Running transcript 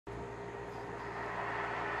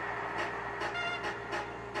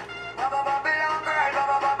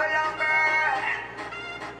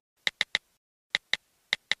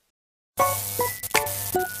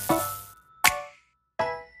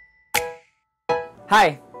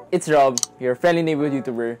Hi, it's Rob, your friendly neighborhood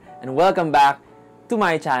YouTuber, and welcome back to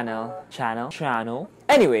my channel.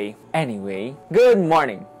 Anyway, good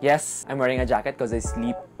morning. Yes, I'm wearing a jacket because I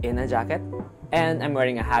sleep in a jacket, and I'm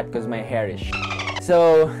wearing a hat because my hair is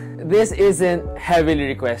So, this isn't heavily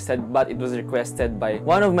requested, but it was requested by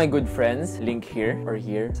one of my good friends. Link here, or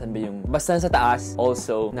here. Saan ba yung? Basta sa taas,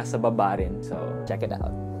 also nasa baba rin. So, check it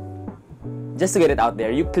out. Just to get it out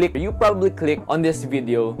there, you probably click on this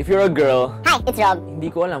video. If you're a girl, hi, it's Rob.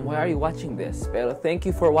 Hindi ko alam, why are you watching this? Pero thank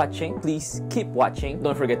you for watching. Please keep watching.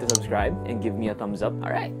 Don't forget to subscribe and give me a thumbs up.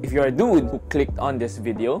 Alright. If you're a dude who clicked on this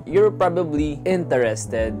video, you're probably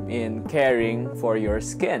interested in caring for your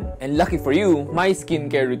skin. And lucky for you, my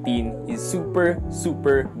skincare routine is super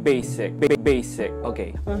basic.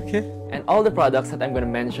 Okay. And all the products that I'm gonna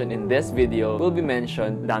mention in this video will be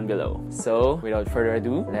mentioned down below. So, without further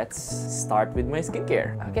ado, let's start with my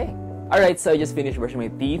skincare. Okay. Alright, so I just finished brushing my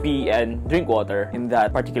teeth, pee, and drink water in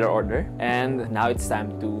that particular order. And now it's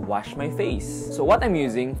time to wash my face. So what I'm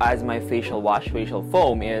using as my facial wash, facial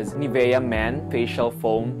foam is Nivea Men Facial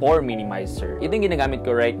Foam Pore Minimiser. Ito yung ginagamit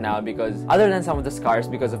ko right now because other than some of the scars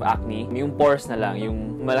because of acne, yung pores na lang,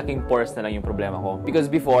 yung malaking pores na lang yung problema ko. Because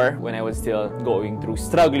before, when I was still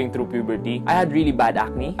struggling through puberty, I had really bad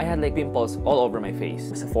acne. I had like pimples all over my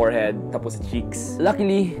face. Sa forehead, tapos sa cheeks.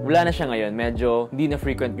 Luckily, wala na siya ngayon. Medyo hindi na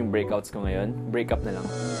frequent yung breakouts ko ngayon. Break up na lang.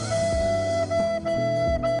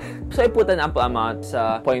 So I put an ample amount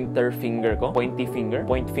sa point finger ko,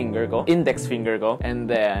 index finger ko, and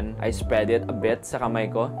then I spread it a bit sa kamay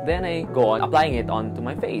ko. Then I go on applying it onto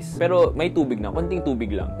my face. Pero may tubig na, konting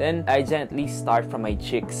tubig lang. Then I gently start from my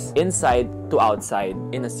cheeks, inside to outside,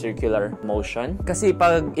 in a circular motion. Kasi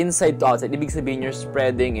pag inside to outside, ibig sabihin you're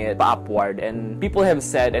spreading it pa-upward. And people have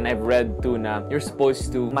said, and I've read too, na you're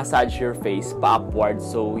supposed to massage your face pa-upward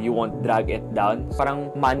so you won't drag it down.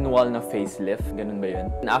 Parang manual na facelift. Ganun ba yun?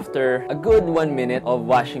 And after a good 1 minute of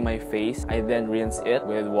washing my face, I then rinse it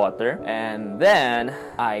with water, and then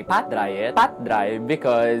I pat dry it. Pat dry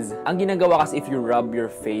because ang ginagawa kasi if you rub your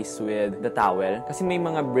face with the towel, kasi may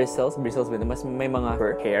mga bristles with mas may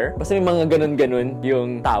mga hair, basta may mga ganun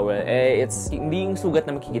yung towel, it's hindi yung sugat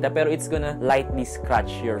na makikita, pero it's gonna lightly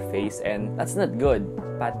scratch your face, and that's not good.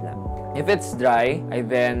 Pat lang. If it's dry, I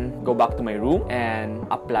then go back to my room and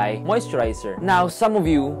apply moisturizer. Now, some of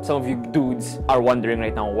you dudes are wondering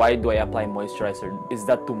right now, why do I apply moisturizer? Is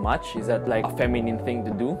that too much? Is that like a feminine thing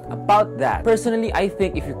to do? About that, personally, I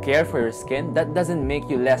think if you care for your skin, that doesn't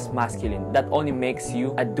make you less masculine. That only makes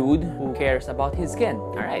you a dude who cares about his skin.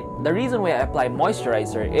 Alright? The reason why I apply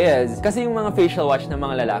moisturizer is kasi yung mga facial wash ng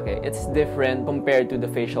mga lalaki, it's different compared to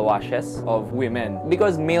the facial washes of women.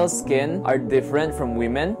 Because male skin are different from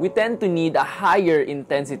women, we tend to need a higher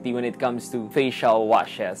intensity when it comes to facial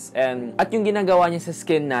washes. And at yung ginagawa niya sa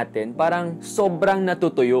skin natin, parang sobrang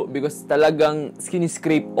natutuyo because talagang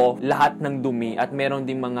skin-scrape off lahat ng dumi at meron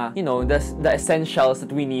ding mga, you know, the essentials that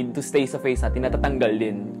we need to stay sa face natin, natatanggal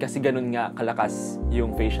din kasi ganun nga kalakas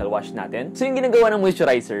yung facial wash natin. So yung ginagawa ng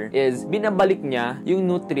moisturizer is binabalik niya yung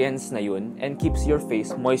nutrients na yun and keeps your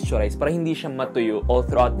face moisturized para hindi siya matuyo all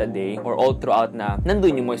throughout the day or all throughout na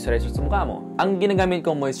nandun yung moisturizer sa mukha mo. Ang ginagamit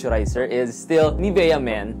kong moisturizer is still Nivea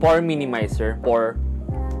Men Pore Minimiser.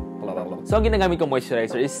 So, ang ginagamit kong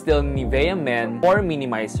moisturizer is still Nivea Men Pore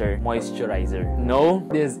Minimiser Moisturizer. No,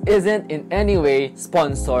 this isn't in any way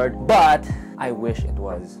sponsored, but I wish it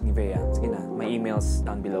was. Nivea. Sige na, my email's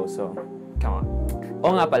down below, so come on.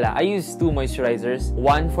 O nga pala, I use 2 moisturizers,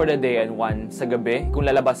 one for the day and one sa gabi, kung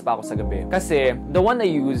lalabas pa ako sa gabi. Kasi, the one I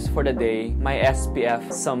use for the day, my SPF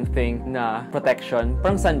something na protection,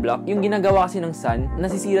 parang sunblock, yung ginagawa kasi ng sun,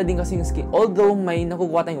 nasisira din kasi yung skin. Although may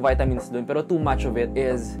nakukuha tayong vitamins dun, pero too much of it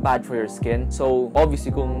is bad for your skin. So, obviously,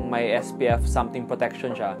 kung may SPF something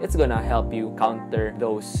protection siya, it's gonna help you counter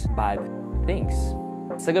those bad things.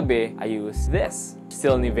 Sa gabi, I use this.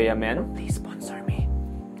 Still Nivea Men. Please sponsor me.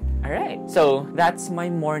 Alright, so that's my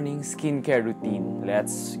morning skincare routine.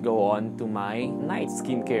 Let's go on to my night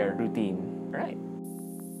skincare routine. Alright.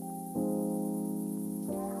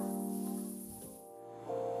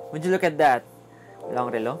 Would you look at that? Long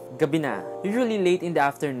relo. Gabi na. Usually late in the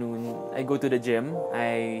afternoon, I go to the gym.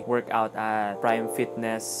 I work out at Prime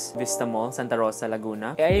Fitness Vista Mall, Santa Rosa,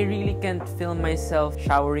 Laguna. I really can't film myself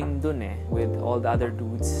showering dun with all the other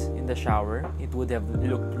dudes in the shower. It would have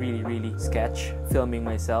looked really sketch filming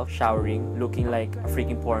myself showering, looking like a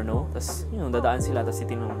freaking porno. Tas, you know, dadaan sila, tas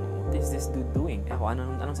titinong is this dude doing?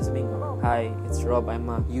 Anong sasabihin ko? Hi, it's Rob. I'm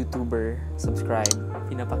a YouTuber. Subscribe.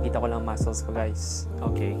 Pinapakita ko lang muscles ko, guys.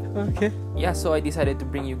 Okay. Yeah, so I decided to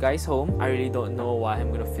bring you guys home. I really don't know why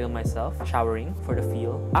I'm gonna film myself showering for the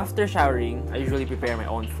feel. After showering, I usually prepare my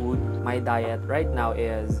own food. My diet right now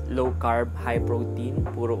is low carb, high protein,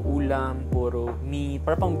 puro ulam, puro meat,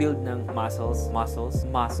 para pang build ng muscles.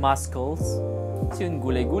 So yun,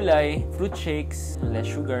 gulay-gulay, fruit shakes, less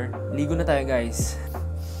sugar. Ligo na tayo, guys.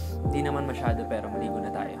 Hindi naman masyado, pero maligo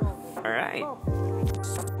na tayo. Alright.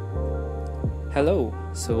 Hello.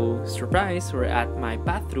 So, surprise, we're at my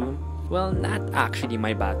bathroom. Well, not actually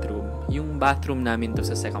my bathroom. Yung bathroom namin to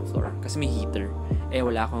sa second floor. Kasi may heater.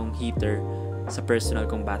 Wala akong heater sa personal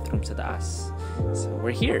kong bathroom sa taas. So,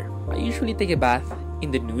 we're here. I usually take a bath in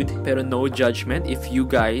the nude, pero no judgment if you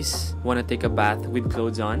guys wanna take a bath with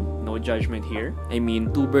clothes on. No judgment here. I mean,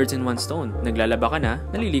 2 birds in 1 stone. Naglalaba ka na,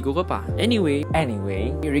 naliligo ka pa. Anyway,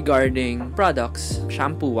 regarding products,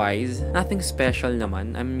 shampoo-wise, nothing special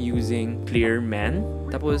naman. I'm using Clear Men.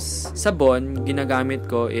 Tapos, sabon, ginagamit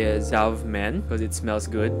ko is Dove Men because it smells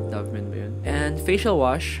good. Dove Men ba yun? And facial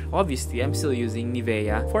wash, obviously, I'm still using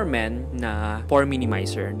Nivea for men na Pore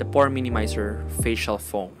Minimiser. The Pore Minimiser Facial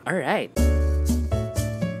Foam. Alright.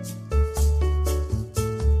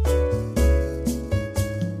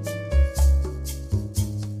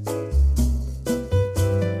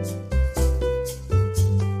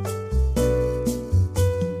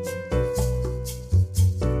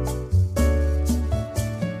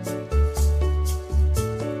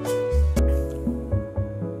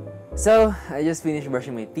 So, I just finished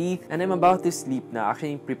brushing my teeth and I'm about to sleep na.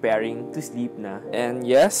 Actually, preparing to sleep na. And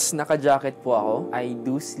yes, naka-jacket po ako. I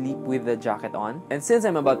do sleep with the jacket on. And since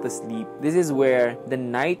I'm about to sleep, this is where the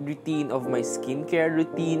night routine of my skincare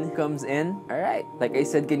routine comes in. Alright. Like I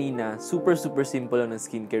said kanina, super simple lang ng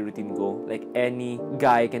skincare routine ko. Like any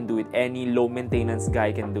guy can do it. Any low maintenance guy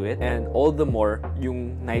can do it. And all the more,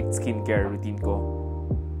 yung night skincare routine ko.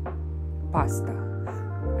 Pasta.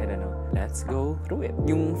 I don't know. Let's go through it.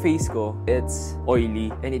 Yung face ko, it's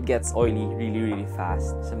oily and it gets oily really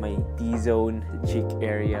fast. So my T-zone, cheek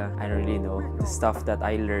area, I don't really know. The stuff that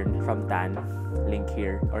I learned from tan, link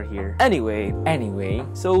here or here. Anyway,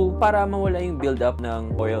 so para mawala yung build-up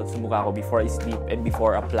ng oil sa mukha ko before I sleep and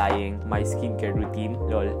before applying my skincare routine,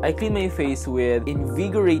 I clean my face with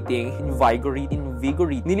Invigorating.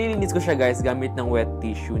 Nililinis ko siya, guys, gamit ng wet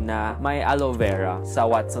tissue na may aloe vera. Sa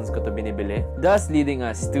Watsons ko to binibili. Thus leading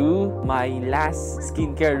us to my last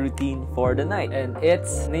skincare routine for the night. And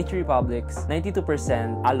it's Nature Republic's 92%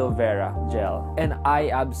 aloe vera gel. And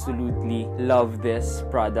I absolutely love this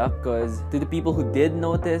product because to the people who did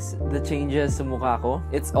notice the changes sa mukha ko,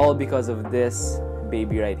 it's all because of this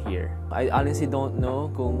baby right here. I honestly don't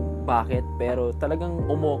know kung bakit, pero talagang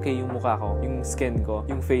umokay yung mukha ko, yung skin ko,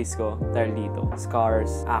 yung face ko, dahil dito.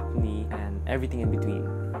 Scars, acne, and everything in between.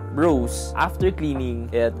 Bros, after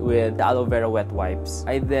cleaning it with the aloe vera wet wipes,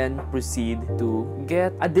 I then proceed to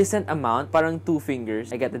get a decent amount, parang 2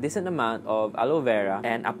 fingers. I get a decent amount of aloe vera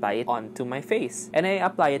and apply it onto my face. And I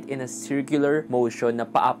apply it in a circular motion na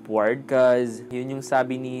pa-upward because yun yung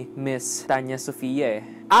sabi ni Miss Tanya Sofia eh.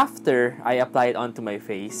 After I apply it onto my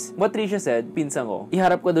face, what Trisha said, pinsan ko,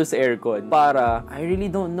 iharap ko doon sa aircon para, I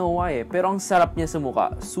really don't know why eh, pero ang sarap niya sa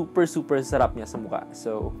mukha. Super sarap niya sa mukha.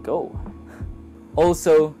 So, go!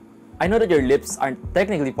 Also, I know that your lips aren't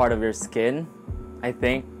technically part of your skin, I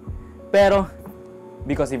think. Pero,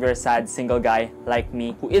 because if you're a sad single guy like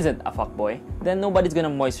me who isn't a fuckboy, then nobody's gonna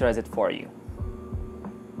moisturize it for you.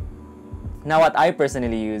 Now, what I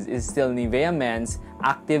personally use is still Nivea Men's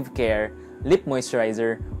Active Care Lip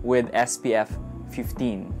Moisturizer with SPF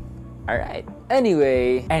 15. Alright.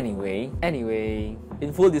 Anyway,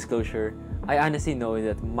 in full disclosure, I honestly know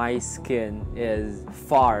that my skin is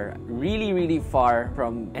far, really far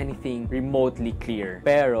from anything remotely clear.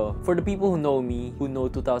 Pero, for the people who know me, who know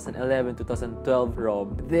 2011, 2012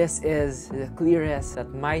 Rob, this is the clearest that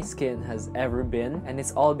my skin has ever been. And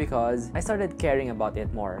it's all because I started caring about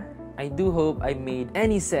it more. I do hope I made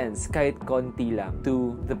any sense, kahit konti lang,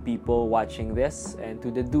 to the people watching this and to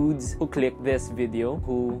the dudes who click this video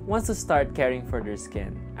who wants to start caring for their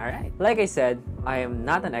skin. Alright. Like I said, I am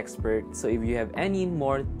not an expert, so if you have any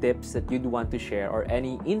more tips that you'd want to share or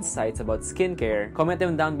any insights about skincare, comment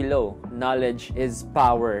them down below. Knowledge is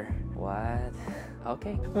power. What?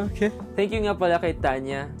 Okay. Okay. Thank you nga pala kay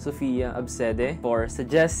Tanya Sofia Absede for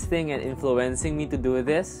suggesting and influencing me to do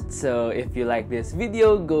this. So if you like this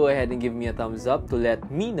video, go ahead and give me a thumbs up to let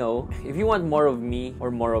me know. If you want more of me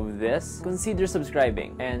or more of this, consider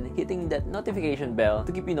subscribing and hitting that notification bell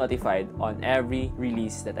to keep you notified on every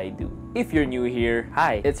release that I do. If you're new here,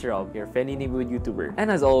 hi, it's Rob, your Fenny Neighborhood YouTuber.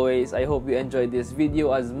 And as always, I hope you enjoyed this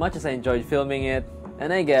video as much as I enjoyed filming it.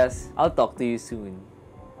 And I guess I'll talk to you soon.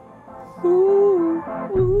 Ooh.